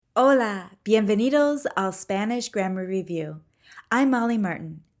Hola, bienvenidos al Spanish Grammar Review. I'm Molly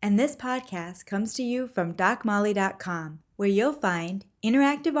Martin, and this podcast comes to you from DocMolly.com, where you'll find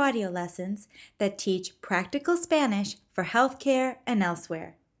interactive audio lessons that teach practical Spanish for healthcare and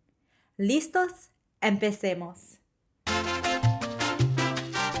elsewhere. ¿Listos? Empecemos.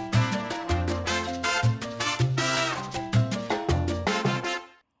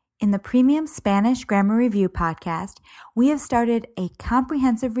 In the Premium Spanish Grammar Review podcast, we have started a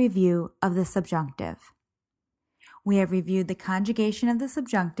comprehensive review of the subjunctive. We have reviewed the conjugation of the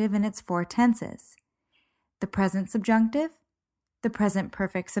subjunctive in its four tenses: the present subjunctive, the present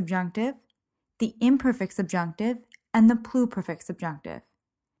perfect subjunctive, the imperfect subjunctive, and the pluperfect subjunctive.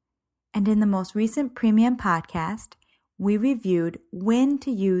 And in the most recent Premium podcast, we reviewed when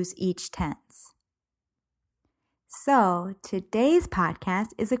to use each tense. So, today's podcast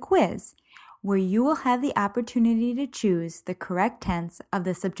is a quiz where you will have the opportunity to choose the correct tense of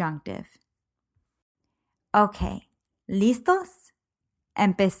the subjunctive. Okay, ¿listos?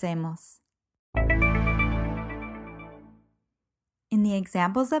 Empecemos. In the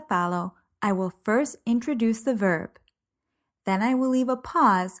examples that follow, I will first introduce the verb. Then I will leave a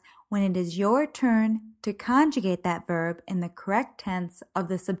pause when it is your turn to conjugate that verb in the correct tense of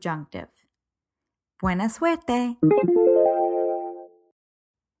the subjunctive. Buena suerte!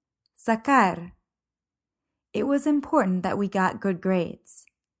 Sacar. It was important that we got good grades.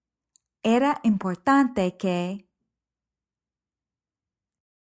 Era importante que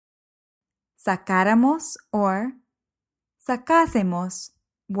sacáramos or sacásemos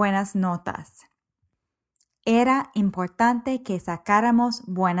buenas notas. Era importante que sacáramos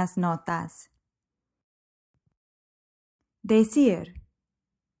buenas notas. Decir.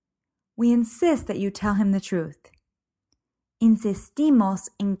 We insist that you tell him the truth. Insistimos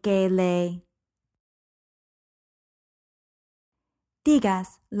en que le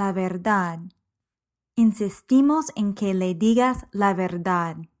digas la verdad. Insistimos en que le digas la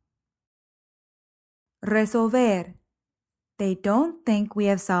verdad. Resolver. They don't think we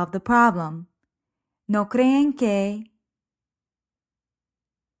have solved the problem. No creen que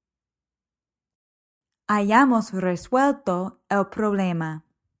hayamos resuelto el problema.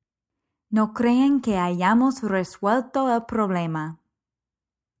 No creen que hayamos resuelto el problema.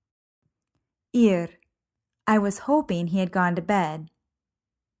 Ir. I was hoping he had gone to bed.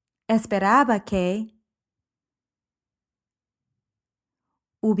 Esperaba que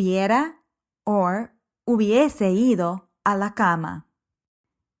hubiera or hubiese ido a la cama.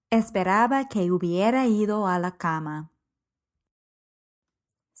 Esperaba que hubiera ido a la cama.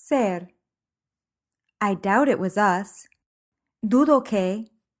 Ser. I doubt it was us. Dudo que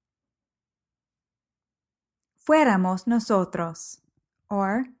fuéramos nosotros,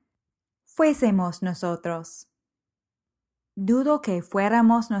 or fuésemos nosotros. Dudo que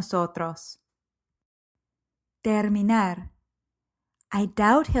fuéramos nosotros. Terminar. I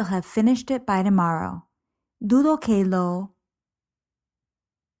doubt he'll have finished it by tomorrow. Dudo que lo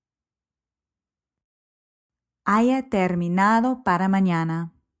haya terminado para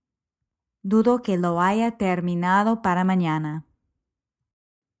mañana. Dudo que lo haya terminado para mañana.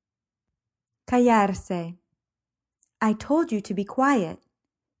 Callarse. I told you to be quiet.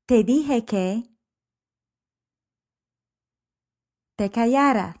 Te dije que te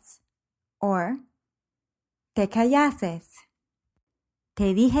callaras, or te callases.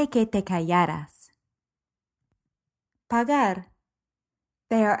 Te dije que te callaras. Pagar.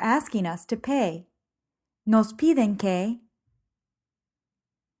 They are asking us to pay. Nos piden que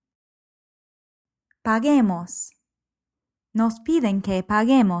paguemos. Nos piden que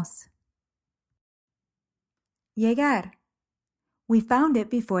paguemos. Llegar. We found it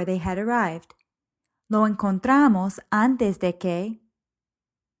before they had arrived. Lo encontramos antes de que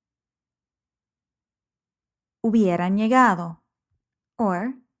hubieran llegado,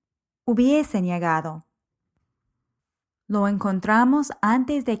 or hubiesen llegado. Lo encontramos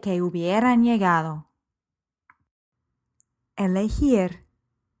antes de que hubieran llegado. Elegir.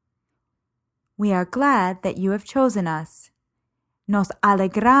 We are glad that you have chosen us. Nos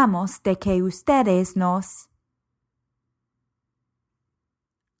alegramos de que ustedes nos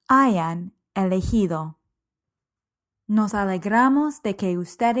hayan elegido. Nos alegramos de que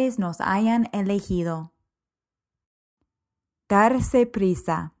ustedes nos hayan elegido. Darse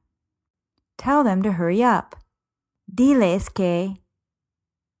prisa. Tell them to hurry up. Diles que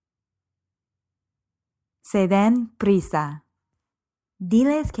se den prisa.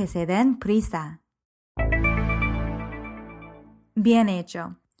 Diles que se den prisa. Bien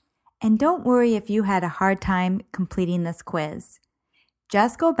hecho. And don't worry if you had a hard time completing this quiz.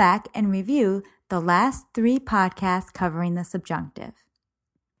 Just go back and review the last 3 podcasts covering the subjunctive.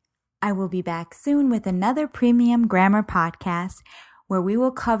 I will be back soon with another premium grammar podcast where we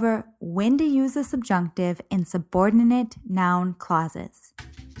will cover when to use the subjunctive in subordinate noun clauses.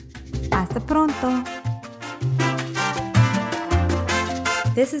 Hasta pronto!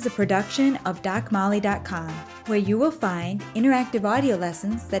 This is a production of DocMolly.com, where you will find interactive audio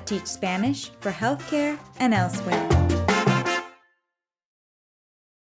lessons that teach Spanish for healthcare and elsewhere.